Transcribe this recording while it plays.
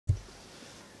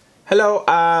Hello,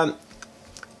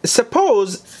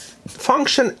 suppose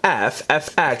function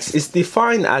fx is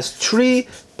defined as 3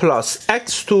 plus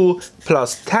x2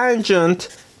 plus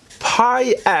tangent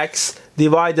pi x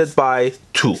divided by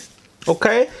 2.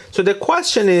 Okay, so the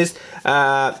question is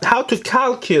how to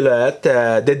calculate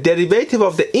the derivative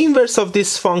of the inverse of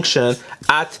this function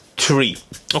at 3.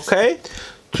 Okay,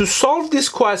 to solve this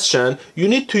question you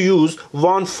need to use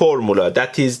one formula,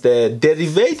 that is the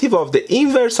derivative of the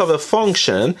inverse of a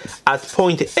function at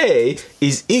point A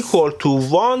is equal to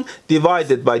 1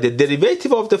 divided by the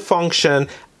derivative of the function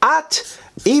at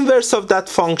inverse of that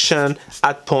function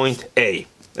at point A.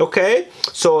 Okay,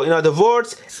 so in other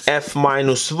words, f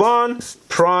minus 1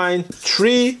 prime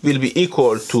 3 will be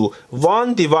equal to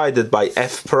 1 divided by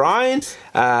f prime,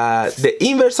 the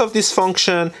inverse of this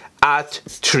function at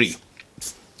 3.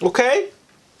 Okay,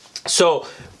 so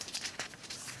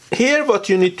here what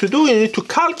you need to do, you need to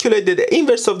calculate the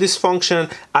inverse of this function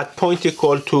at point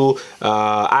equal to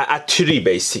at 3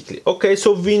 basically. Okay,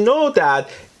 so we know that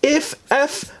if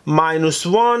f minus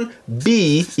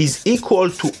 1b is equal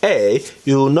to a,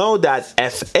 you know that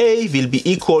fa will be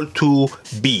equal to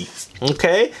b.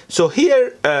 Okay, so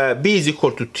here b is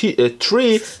equal to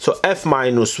 3, so f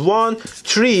minus 1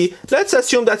 3, let's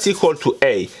assume that's equal to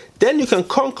a. Then you can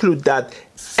conclude that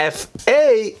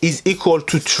fa is equal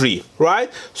to 3,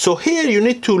 right? So here you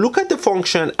need to look at the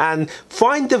function and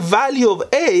find the value of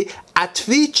a at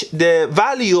which the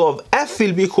value of f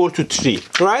will be equal to 3,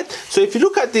 right? So if you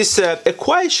look at this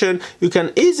equation, you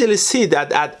can easily see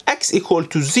that at x equal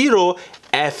to 0,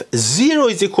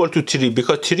 f0 is equal to 3,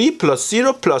 because 3 plus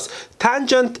 0 plus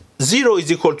tangent 0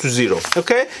 is equal to 0.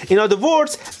 Okay, in other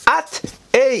words, at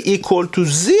a equal to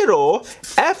 0,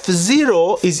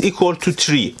 f0 is equal to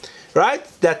 3, right?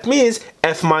 That means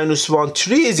f minus 1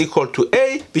 3 is equal to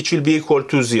a, which will be equal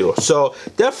to 0. So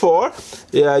therefore,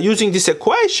 using this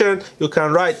equation, you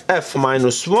can write f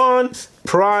minus 1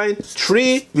 prime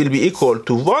 3 will be equal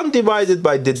to 1 divided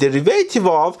by the derivative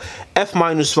of f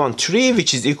minus 1 3,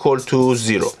 which is equal to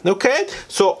 0. Okay,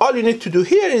 so all you need to do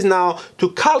here is now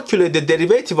to calculate the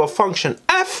derivative of function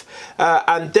f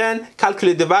and then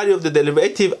calculate the value of the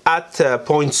derivative at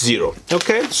point 0.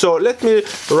 Okay, so let me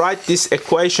write this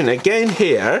equation again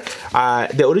here.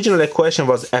 The original equation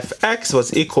was fx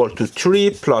was equal to 3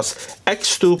 plus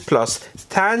x2 plus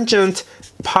tangent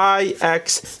pi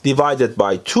x divided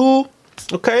by 2.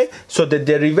 Okay, so the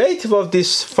derivative of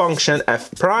this function f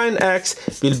prime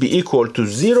x will be equal to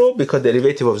 0, because the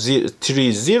derivative of 3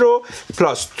 is 0,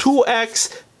 plus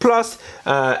 2x plus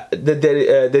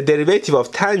the derivative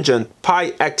of tangent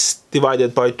pi x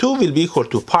divided by 2 will be equal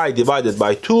to pi divided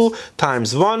by 2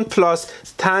 times 1 plus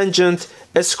tangent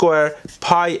square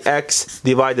pi x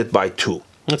divided by 2.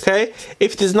 Okay,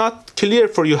 if it is not clear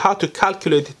for you how to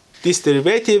calculate this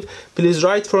derivative, please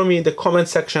write for me in the comment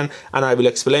section and I will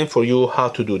explain for you how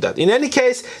to do that. In any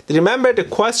case, remember the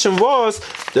question was,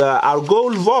 our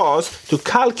goal was to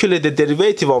calculate the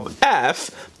derivative of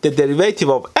f, the derivative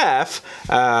of f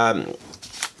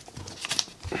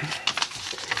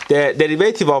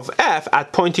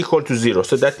at point equal to 0.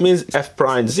 So that means f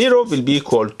prime 0 will be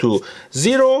equal to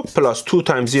 0 plus 2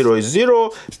 times 0 is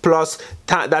 0 plus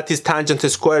that is tangent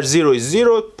square 0 is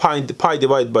 0, pi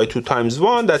divided by 2 times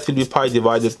 1, that will be pi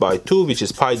divided by 2, which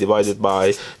is pi divided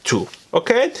by 2.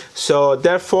 Okay, so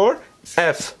therefore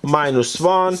f minus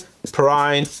 1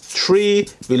 prime 3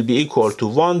 will be equal to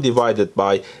 1 divided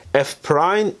by f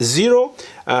prime 0,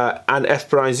 and f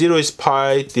prime 0 is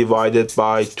pi divided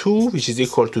by 2, which is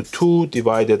equal to 2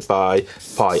 divided by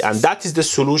pi, and that is the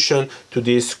solution to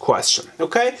this question.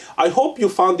 Okay, I hope you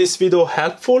found this video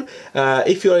helpful.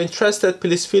 If you are interested,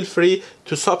 please feel free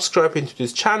to subscribe into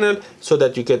this channel so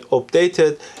that you get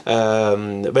updated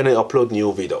when I upload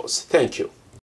new videos. Thank you.